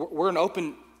 we're an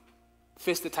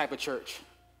open-fisted type of church.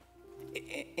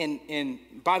 And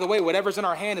by the way, whatever's in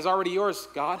our hand is already yours,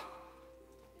 God.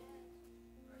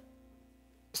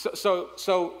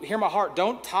 So hear my heart.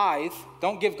 Don't tithe.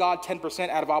 Don't give God 10%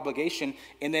 out of obligation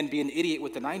and then be an idiot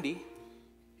with the 90.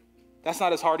 That's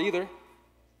not as hard either.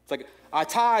 It's like, I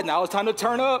tithe, now it's time to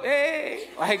turn up. Hey!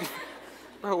 Like,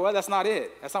 bro, well, that's not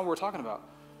it. That's not what we're talking about.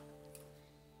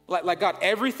 Like God,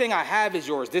 everything I have is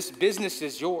yours. This business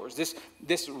is yours.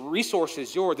 This resource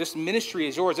is yours. This ministry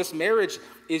is yours. This marriage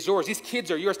is yours. These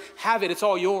kids are yours. Have it. It's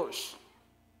all yours.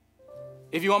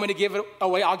 If you want me to give it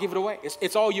away, I'll give it away.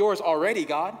 It's all yours already,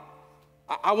 God.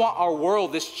 I want our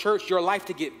world, this church, your life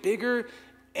to get bigger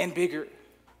and bigger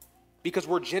because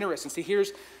we're generous. And see,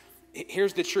 here's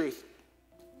the truth,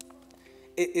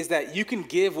 is that you can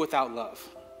give without love,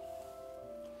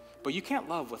 but you can't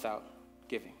love without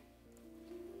giving.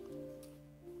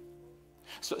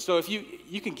 So if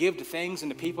you can give to things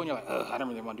and to people and you're like, I don't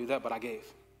really want to do that, but I gave.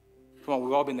 Come on,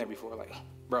 we've all been there before. Like,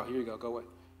 bro, here you go away.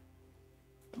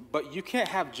 But you can't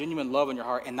have genuine love in your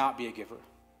heart and not be a giver.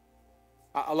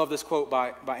 I love this quote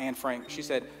by Anne Frank. She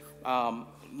said,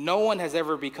 no one has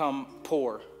ever become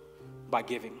poor by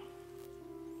giving.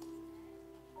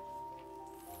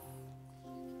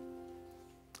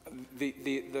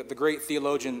 The great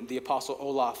theologian, the Apostle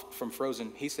Olaf from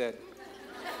Frozen, he said,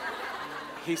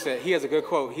 he has a good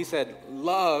quote. He said,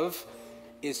 love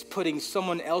is putting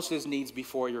someone else's needs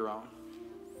before your own.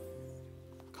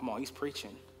 Come on, he's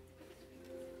preaching.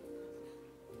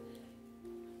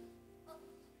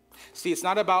 See, it's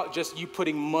not about just you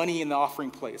putting money in the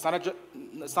offering plate. It's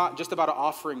not just about an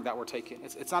offering that we're taking.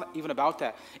 It's not even about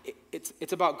that.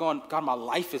 It's about going, God, my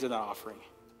life is in that offering.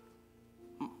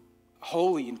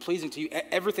 Holy and pleasing to you.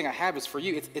 Everything I have is for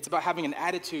you. It's about having an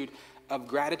attitude of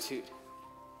gratitude.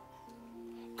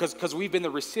 Because we've been the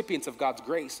recipients of God's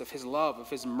grace, of his love, of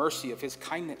his mercy, of his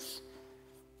kindness.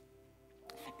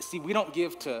 See, we don't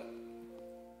give to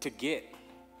get.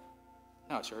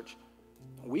 No, church.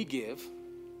 We give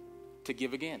to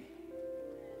give again.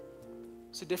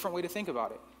 It's a different way to think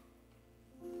about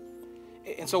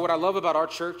it. And so what I love about our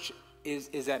church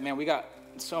is that, man, we got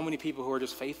so many people who are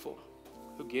just faithful,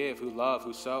 who give, who love,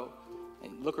 who sow.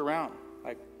 And look around.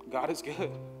 Like, God is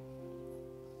good.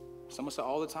 Someone said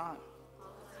all the time.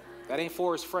 That ain't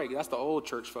Forrest Frank. That's the old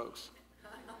church folks.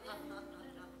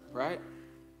 Right?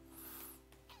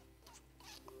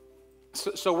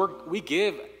 So we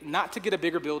give not to get a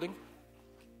bigger building.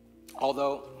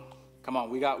 Although, come on,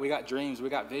 we got dreams, we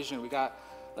got vision,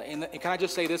 and can I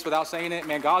just say this without saying it?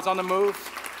 Man, God's on the move.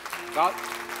 God,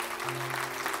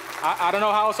 I don't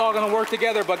know how it's all going to work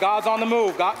together, but God's on the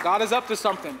move. God is up to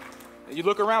something. You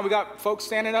look around, we got folks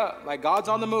standing up. Like, God's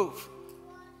on the move.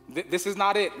 This is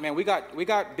not it, man. We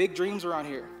got big dreams around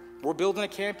here. We're building a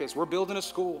campus. We're building a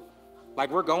school.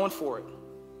 Like, we're going for it.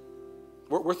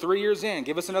 We're 3 years in.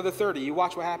 Give us another 30. You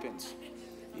watch what happens.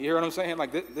 You hear what I'm saying?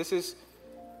 Like, this is,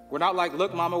 we're not like,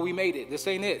 look, mama, we made it. This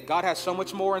ain't it. God has so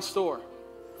much more in store.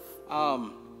 But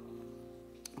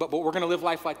we're going to live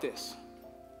life like this.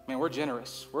 Man, we're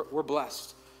generous. We're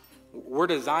blessed. We're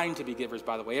designed to be givers,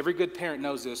 by the way. Every good parent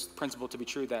knows this principle to be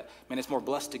true, that, man, it's more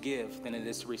blessed to give than it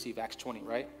is to receive. Acts 20,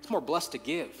 right? It's more blessed to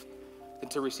give than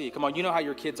to receive. Come on, you know how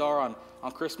your kids are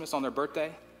on Christmas, on their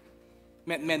birthday?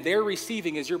 Man, their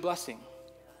receiving is your blessing.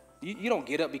 You don't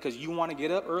get up because you want to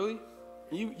get up early.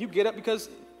 You get up because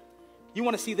you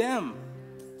want to see them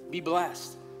be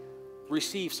blessed.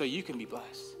 Receive so you can be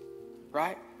blessed,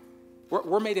 right?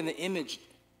 We're made in the image,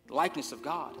 likeness of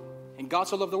God. And God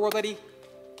so loved the world that he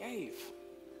gave,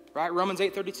 right? Romans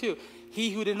 8:32.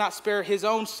 He who did not spare his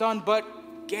own son,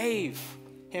 but gave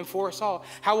him for us all.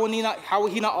 How will he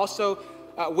not also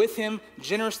with him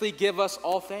generously give us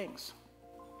all things?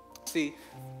 See,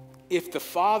 if the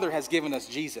Father has given us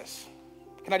Jesus,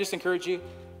 can I just encourage you?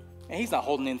 And he's not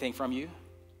holding anything from you.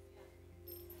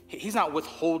 He's not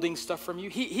withholding stuff from you.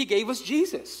 He gave us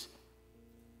Jesus.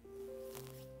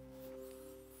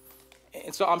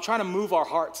 And so I'm trying to move our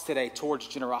hearts today towards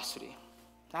generosity.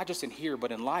 Not just in here,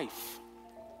 but in life.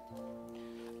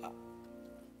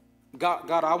 God,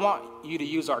 I want you to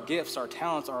use our gifts, our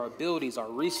talents, our abilities, our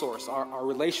resource, our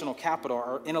relational capital,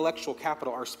 our intellectual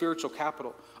capital, our spiritual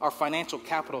capital, our financial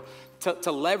capital,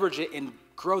 to leverage it and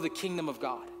grow the kingdom of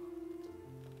God.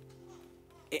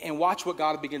 And watch what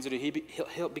God begins to do.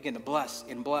 He'll begin to bless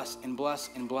and bless and bless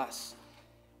and bless.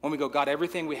 When we go, God,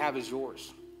 everything we have is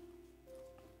yours.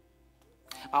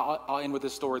 I'll end with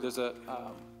this story. There's a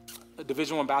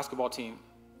Division I basketball team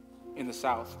in the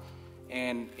South.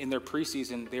 And in their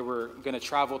preseason, they were going to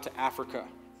travel to Africa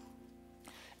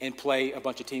and play a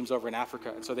bunch of teams over in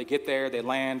Africa. And so they get there, they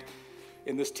land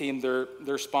in this team,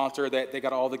 their sponsor, they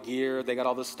got all the gear, they got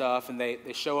all the stuff, and they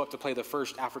show up to play the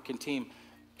first African team.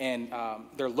 And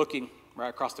they're looking right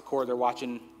across the court, they're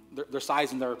watching, they're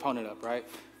sizing their opponent up, right?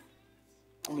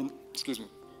 Excuse me.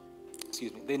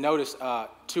 They notice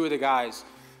two of the guys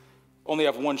only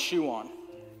have one shoe on.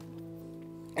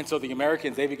 And so the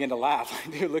Americans, they begin to laugh.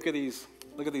 Dude, look at these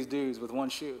dudes with one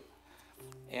shoe.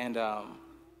 And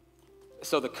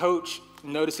so the coach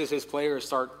notices his players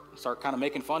start kind of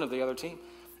making fun of the other team.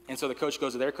 And so the coach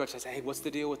goes to their coach and says, hey, what's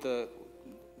the deal with the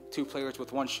two players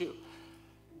with one shoe?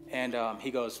 And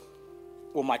he goes,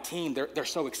 well, my team, they're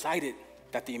so excited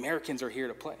that the Americans are here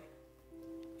to play.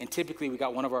 And typically we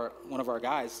got one of our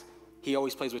guys, he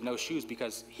always plays with no shoes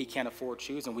because he can't afford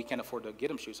shoes and we can't afford to get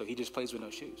him shoes. So he just plays with no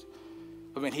shoes.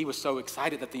 But man, he was so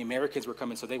excited that the Americans were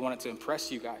coming, so they wanted to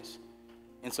impress you guys.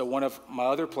 And so one of my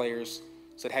other players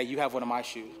said, hey, you have one of my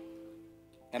shoes.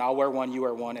 And I'll wear one, you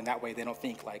wear one, and that way they don't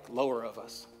think like lower of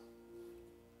us.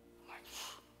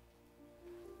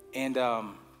 And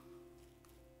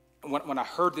when I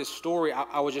heard this story,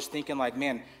 I was just thinking like,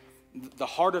 man, the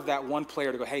heart of that one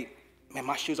player to go, hey, man,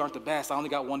 my shoes aren't the best. I only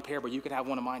got one pair, but you can have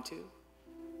one of mine too.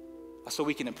 So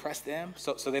we can impress them,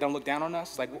 so they don't look down on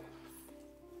us. Like,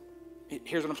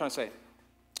 here's what I'm trying to say.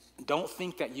 Don't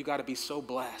think that you got to be so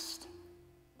blessed,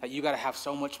 that you got to have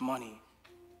so much money,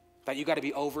 that you got to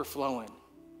be overflowing,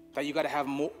 that you got to have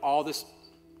all this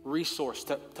resource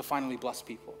to finally bless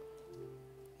people.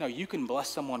 No, you can bless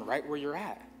someone right where you're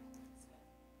at.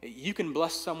 You can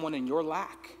bless someone in your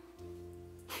lack.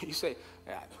 You say,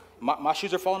 my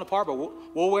shoes are falling apart, but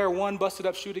we'll wear one busted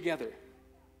up shoe together.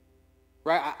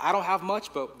 Right? I don't have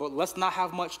much, but let's not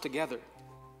have much together.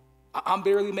 I'm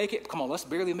barely making it. Come on, let's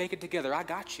barely make it together. I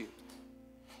got you.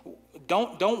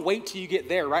 Don't wait till you get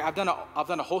there, right? I've done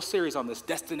a whole series on this,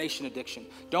 destination addiction.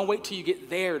 Don't wait till you get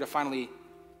there to finally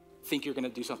think you're going to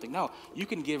do something. No, you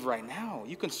can give right now.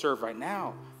 You can serve right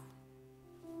now.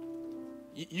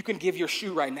 You can give your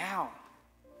shoe right now.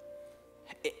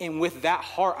 And with that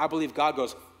heart, I believe God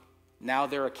goes, now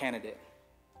they're a candidate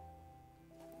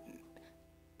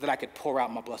that I could pour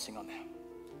out my blessing on them,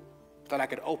 that I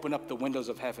could open up the windows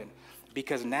of heaven,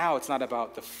 because now it's not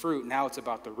about the fruit, now it's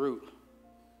about the root.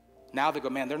 Now they go,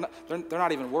 man, they're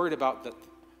not even worried about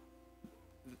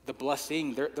the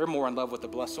blessing. They're more in love with the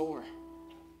blessor.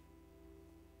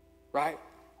 Right?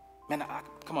 Man,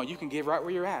 come on, you can give right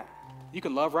where you're at. You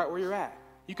can love right where you're at.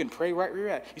 You can pray right where you're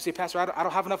at. You say, Pastor, I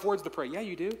don't have enough words to pray. Yeah,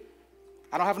 you do.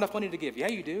 I don't have enough money to give. Yeah,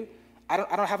 you do. I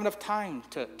don't have enough time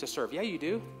to serve. Yeah, you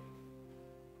do.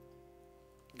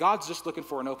 God's just looking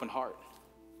for an open heart.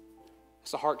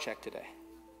 It's a heart check today.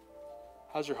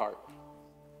 How's your heart?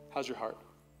 How's your heart?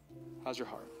 How's your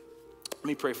heart? Let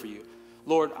me pray for you.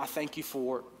 Lord, I thank you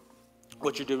for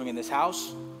what you're doing in this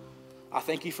house. I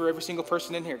thank you for every single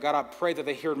person in here. God, I pray that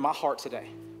they hear my heart today,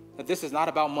 that this is not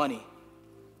about money.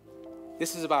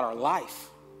 This is about our life.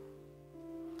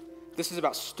 This is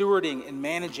about stewarding and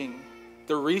managing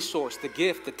the resource, the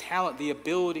gift, the talent, the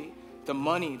ability, the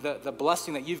money, the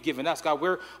blessing that you've given us. God,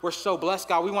 we're so blessed.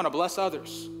 God, we want to bless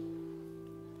others.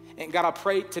 And God, I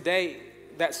pray today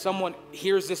that someone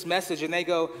hears this message and they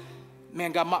go,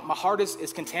 man, God, my heart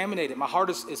is contaminated. My heart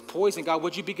is poisoned. God,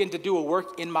 would you begin to do a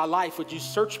work in my life? Would you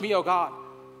search me, oh God?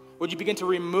 Would you begin to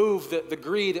remove the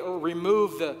greed, or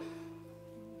remove the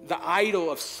idol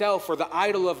of self, or the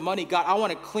idol of money? God, I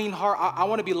want a clean heart. I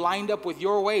want to be lined up with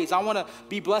your ways. I want to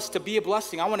be blessed to be a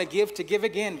blessing. I want to give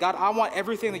again. God, I want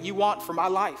everything that you want for my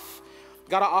life.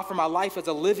 God, I offer my life as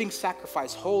a living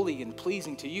sacrifice, holy and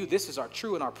pleasing to you. This is our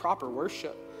true and our proper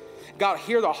worship. God,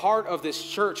 hear the heart of this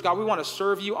church. God, we want to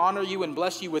serve you, honor you, and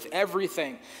bless you with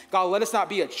everything. God, let us not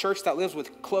be a church that lives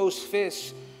with closed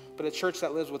fists, but a church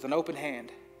that lives with an open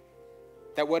hand.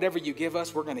 That whatever you give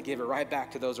us, we're going to give it right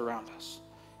back to those around us.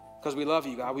 Because we love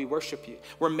you, God. We worship you.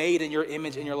 We're made in your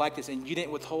image and your likeness, and you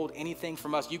didn't withhold anything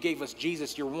from us. You gave us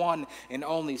Jesus, your one and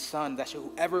only Son, that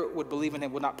whoever would believe in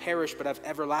him would not perish, but have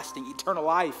everlasting, eternal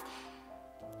life.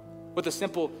 With a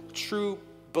simple, true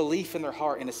belief in their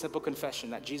heart and a simple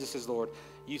confession that Jesus is Lord,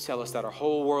 you tell us that our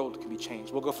whole world can be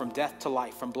changed. We'll go from death to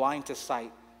life, from blind to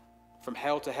sight, from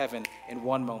hell to heaven in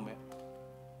one moment.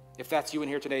 If that's you in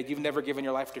here today, you've never given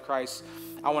your life to Christ,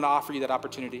 I want to offer you that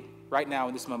opportunity right now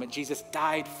in this moment. Jesus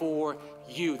died for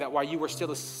you, that while you were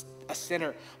still a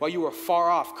sinner, while you were far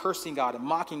off, cursing God and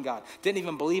mocking God, didn't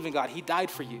even believe in God, he died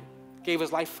for you, gave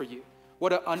his life for you.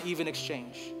 What an uneven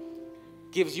exchange.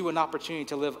 Gives you an opportunity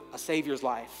to live a Savior's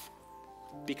life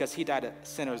because he died a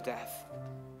sinner's death.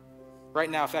 Right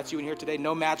now, if that's you in here today,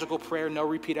 no magical prayer, no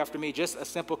repeat after me, just a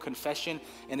simple confession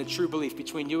and a true belief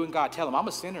between you and God. Tell him, I'm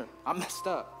a sinner. I'm messed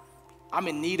up. I'm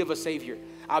in need of a Savior.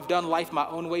 I've done life my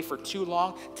own way for too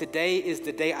long. Today is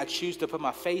the day I choose to put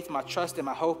my faith, my trust, and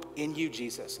my hope in you,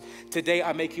 Jesus. Today,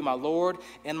 I make you my Lord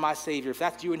and my Savior. If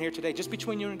that's you in here today, just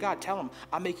between you and God, tell him,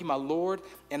 I make you my Lord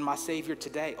and my Savior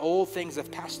today. Old things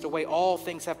have passed away. All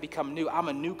things have become new. I'm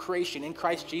a new creation in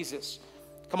Christ Jesus.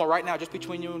 Come on, right now, just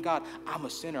between you and God, I'm a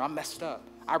sinner. I'm messed up.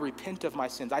 I repent of my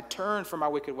sins. I turn from my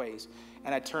wicked ways,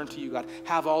 and I turn to you, God.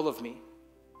 Have all of me.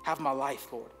 Have my life,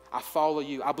 Lord. I follow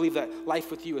you. I believe that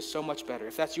life with you is so much better.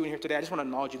 If that's you in here today, I just want to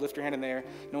acknowledge you. Lift your hand in there.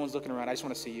 No one's looking around. I just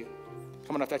want to see you.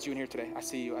 Come on, if that's you in here today, I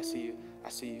see you. I see you. I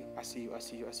see you. I see you. I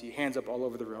see you. I see you. Hands up all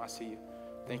over the room. I see you.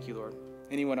 Thank you, Lord.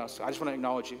 Anyone else? I just want to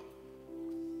acknowledge you.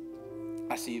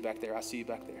 I see you back there. I see you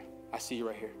back there. I see you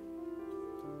right here.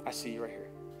 I see you right here.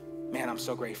 Man, I'm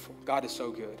so grateful. God is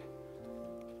so good.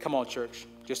 Come on, church.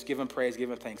 Just give him praise, give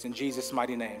him thanks. In Jesus'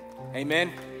 mighty name.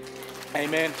 Amen,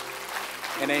 amen,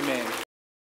 and amen.